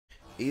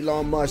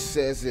Elon Musk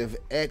says if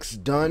X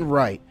done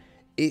right,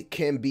 it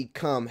can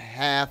become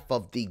half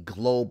of the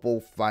global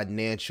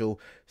financial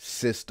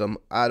system.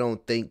 I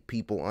don't think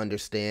people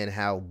understand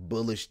how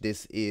bullish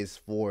this is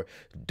for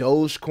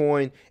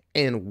Dogecoin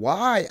and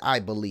why I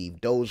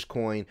believe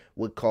Dogecoin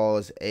would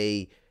cause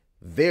a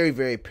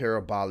very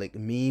parabolic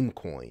meme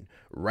coin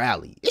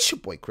rally. It's your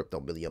boy Crypto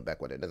Million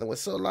back with another one.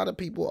 So a lot of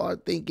people are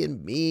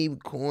thinking meme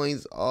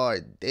coins are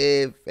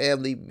dead.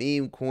 Family,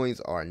 meme coins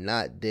are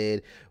not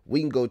dead. We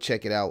can go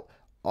check it out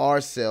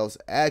ourselves.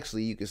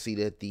 Actually, you can see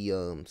that the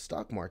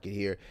stock market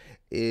here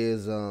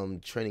is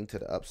trending to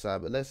the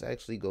upside, but let's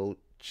actually go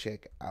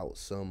check out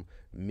some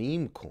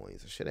meme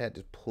coins. I should have had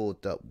to pull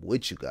it up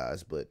with you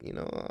guys, but you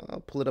know,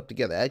 I'll pull it up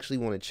together. I actually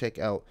want to check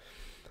out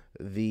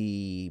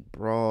the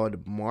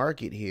broad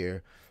market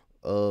here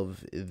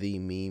of the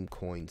meme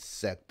coin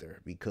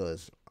sector,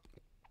 because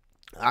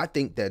I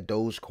think that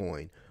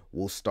Dogecoin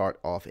will start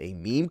off a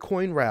meme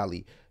coin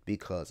rally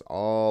because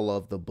all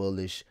of the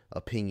bullish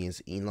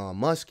opinions Elon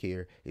Musk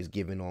here is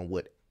giving on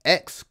what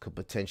X could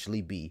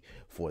potentially be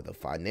for the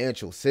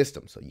financial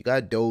system. So you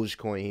got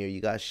Dogecoin here,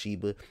 you got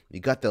Shiba, you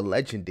got the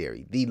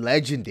legendary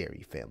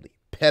family,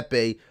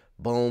 Pepe,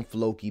 Bone,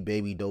 Floki,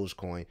 Baby,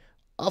 Dogecoin.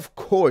 Of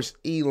course,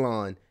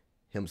 Elon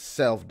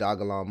himself,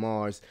 dogelon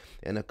Mars,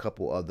 and a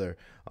couple other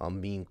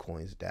meme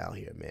coins down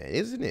here, man.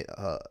 Isn't it?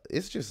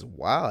 It's just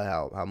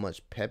wild how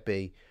much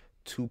Pepe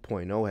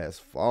 2.0 has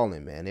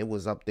fallen, man. It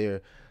was up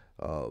there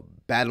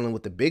battling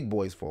with the big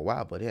boys for a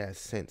while, but it has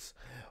since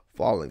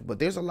fallen. But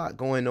there's a lot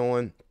going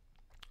on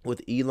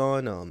with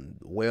Elon.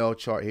 Whale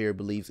chart here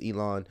believes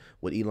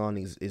what Elon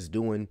is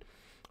doing,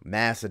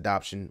 mass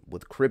adoption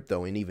with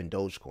crypto and even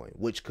Dogecoin,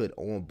 which could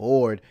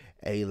onboard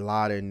a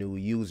lot of new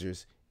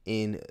users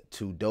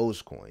into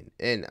Dogecoin.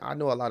 And I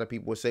know a lot of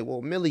people would say,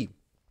 well, Millie,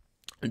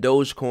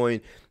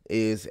 Dogecoin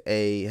has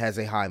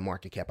a high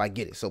market cap. I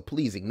get it. So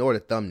please ignore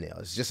the thumbnail.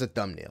 It's just a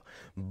thumbnail.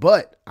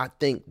 But I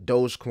think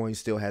Dogecoin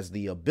still has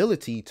the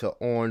ability to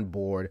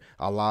onboard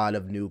a lot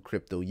of new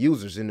crypto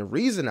users. And the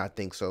reason I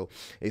think so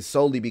is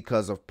solely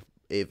because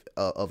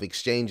of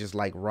exchanges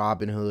like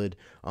Robinhood,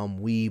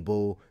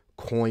 Webull,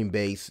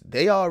 Coinbase.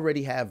 They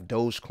already have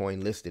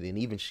Dogecoin listed, and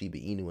even Shiba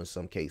Inu in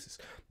some cases.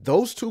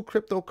 Those two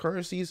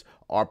cryptocurrencies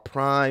are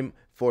prime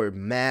for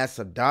mass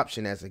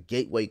adoption as a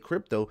gateway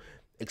crypto,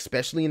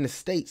 especially in the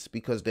States,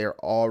 because they're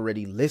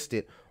already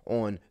listed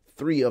on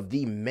 3 of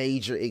the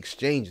major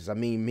exchanges. I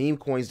mean, meme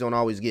coins don't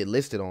always get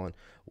listed on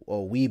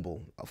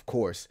Webull, of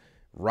course.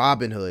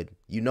 Robinhood,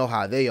 you know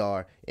how they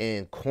are,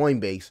 and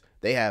Coinbase,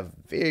 they have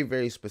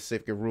very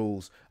specific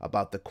rules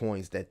about the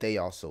coins that they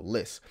also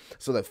list.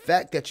 So the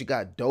fact that you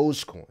got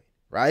Dogecoin,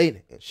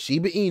 right, and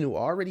Shiba Inu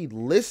already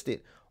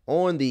listed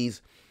on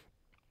these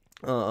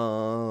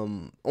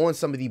on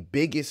some of the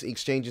biggest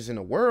exchanges in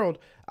the world,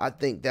 I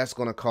think that's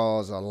going to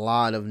cause a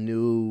lot of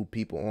new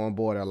people on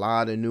board, a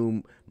lot of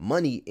new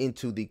money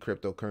into the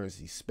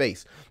cryptocurrency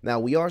space. Now,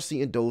 we are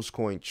seeing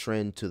Dogecoin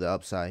trend to the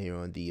upside here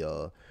on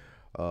the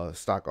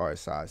stock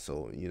RSI.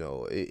 So, you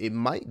know, it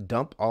might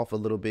dump off a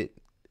little bit,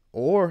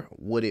 or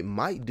what it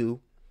might do,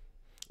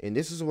 and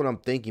this is what I'm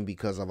thinking,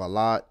 because of a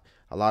lot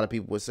of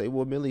people would say,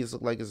 well, millions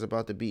look like it's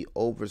about to be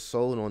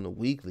oversold on the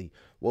weekly.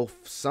 Well,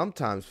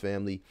 sometimes,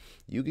 family,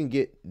 you can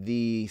get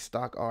the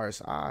stock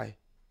RSI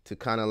to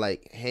kind of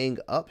like hang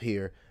up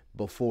here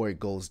before it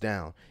goes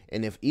down.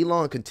 And if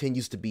Elon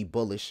continues to be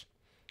bullish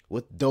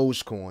with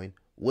Dogecoin,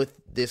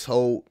 with this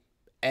whole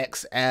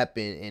X app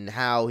and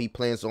how he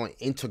plans on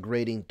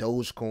integrating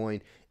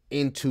Dogecoin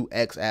into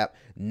X app,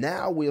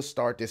 now we'll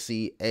start to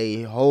see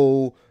a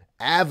whole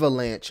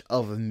avalanche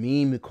of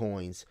meme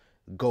coins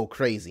go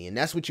crazy. And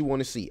that's what you want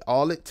to see.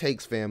 All it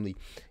takes, family,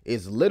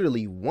 is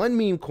literally one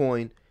meme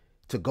coin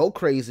to go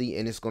crazy,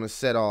 and it's going to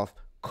set off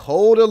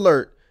code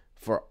alert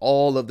for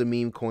all of the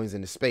meme coins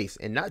in the space.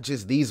 And not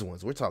just these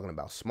ones. We're talking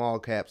about small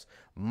caps,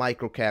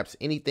 micro caps,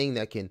 anything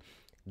that can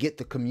get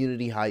the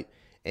community hype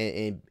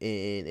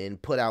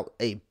and put out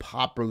a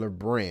popular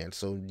brand.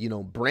 So, you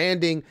know,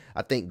 branding,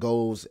 I think,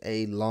 goes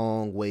a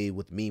long way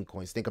with meme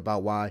coins. Think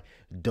about why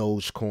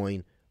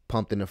Dogecoin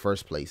pumped in the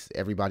first place.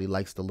 Everybody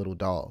likes the little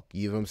dog.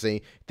 You know what I'm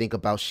saying? Think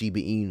about Shiba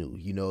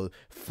Inu, you know,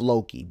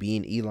 Floki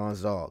being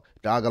Elon's dog,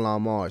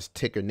 dogelon Mars,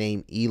 ticker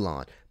name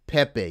Elon,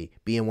 Pepe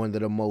being one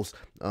of the most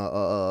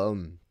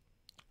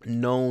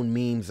known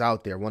memes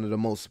out there, one of the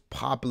most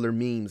popular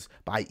memes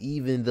by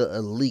even the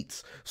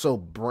elites. So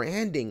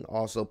branding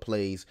also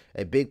plays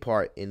a big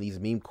part in these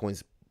meme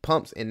coins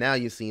pumps. And now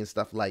you're seeing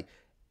stuff like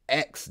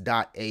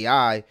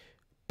X.AI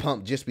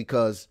pump just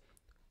because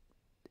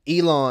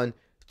Elon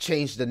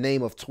changed the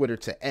name of Twitter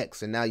to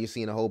X, and now you're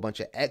seeing a whole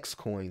bunch of X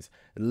coins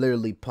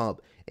literally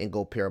pump and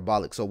go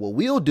parabolic. So what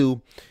we'll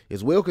do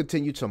is we'll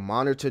continue to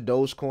monitor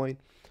Dogecoin.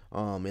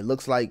 It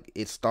looks like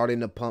it's starting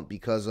to pump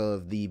because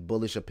of the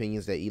bullish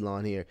opinions that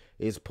Elon here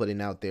is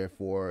putting out there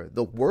for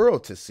the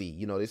world to see.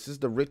 You know, this is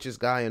the richest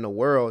guy in the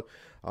world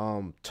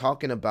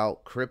talking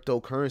about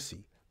cryptocurrency,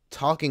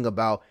 talking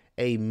about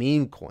a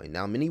meme coin.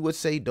 Now, many would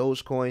say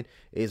Dogecoin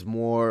is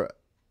more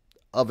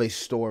of a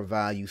store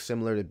value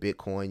similar to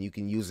Bitcoin. You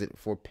can use it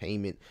for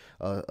payments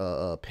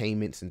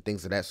and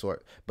things of that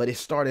sort. But it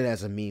started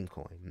as a meme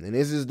coin, and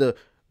this is the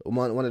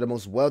one of the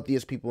most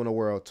wealthiest people in the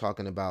world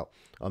talking about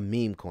a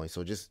meme coin.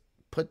 So just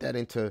put that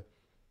into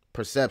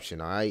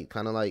perception, all right?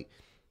 Kind of like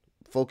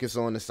focus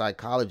on the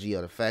psychology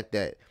of the fact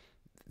that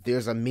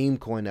there's a meme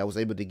coin that was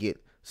able to get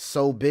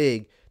so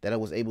big that it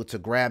was able to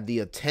grab the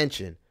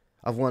attention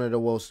of one of the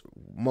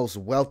most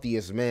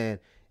wealthiest men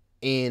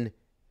in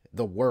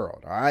the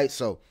world. All right.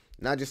 So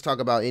not just talk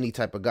about any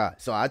type of guy.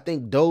 So I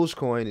think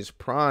Dogecoin is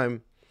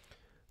prime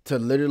to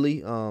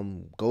literally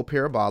go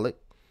parabolic.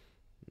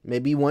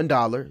 Maybe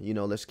 $1, you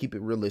know, let's keep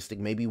it realistic.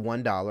 Maybe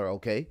 $1,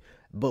 okay?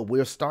 But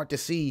we'll start to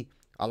see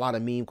a lot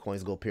of meme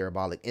coins go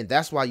parabolic. And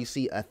that's why you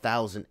see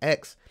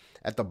 1000x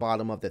at the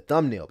bottom of the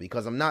thumbnail,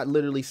 because I'm not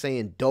literally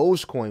saying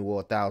Dogecoin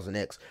will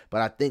 1000x, but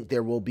I think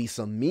there will be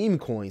some meme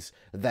coins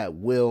that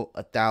will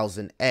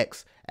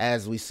 1000x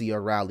as we see a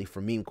rally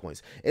for meme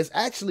coins. It's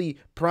actually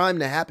primed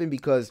to happen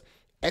because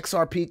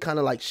XRP kind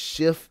of like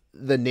shift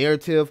the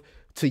narrative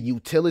to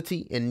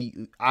utility.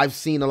 And I've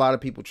seen a lot of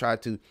people try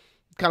to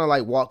kind of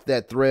like walk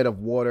that thread of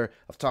water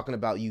of talking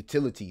about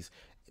utilities,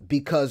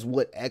 because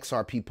what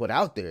XRP put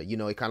out there, you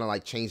know, it kind of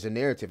like changed the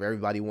narrative.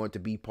 Everybody wanted to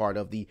be part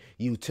of the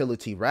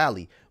utility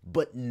rally.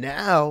 But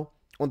now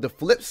on the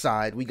flip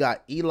side, we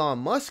got Elon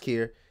Musk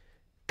here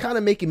kind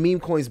of making meme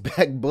coins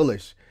back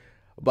bullish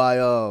by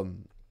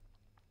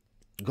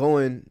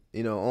going,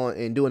 you know, on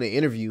and doing an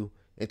interview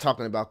and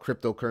talking about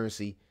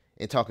cryptocurrency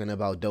and talking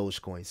about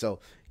Dogecoin. So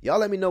y'all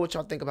let me know what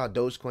y'all think about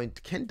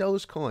Dogecoin. Can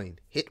Dogecoin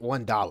hit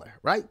 $1,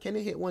 right? Can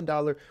it hit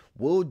 $1?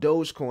 Will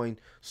Dogecoin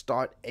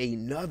start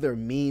another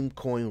meme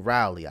coin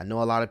rally? I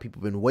know a lot of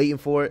people have been waiting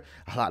for it.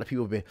 A lot of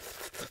people have been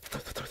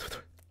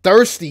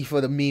thirsty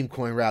for the meme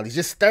coin rallies,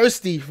 just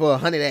thirsty for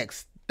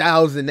 100x,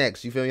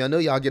 1000x. You feel me? I know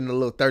y'all getting a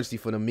little thirsty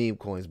for the meme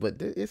coins,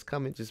 but it's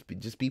coming.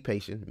 Just be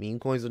patient. Meme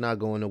coins are not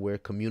going nowhere.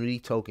 Community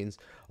tokens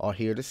are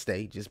here to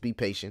stay. Just be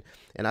patient.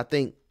 And I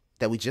think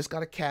that we just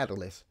got a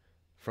catalyst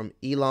from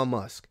Elon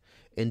Musk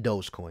and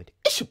Dogecoin.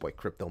 It's your boy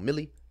Crypto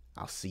Millie.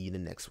 I'll see you in the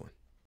next one.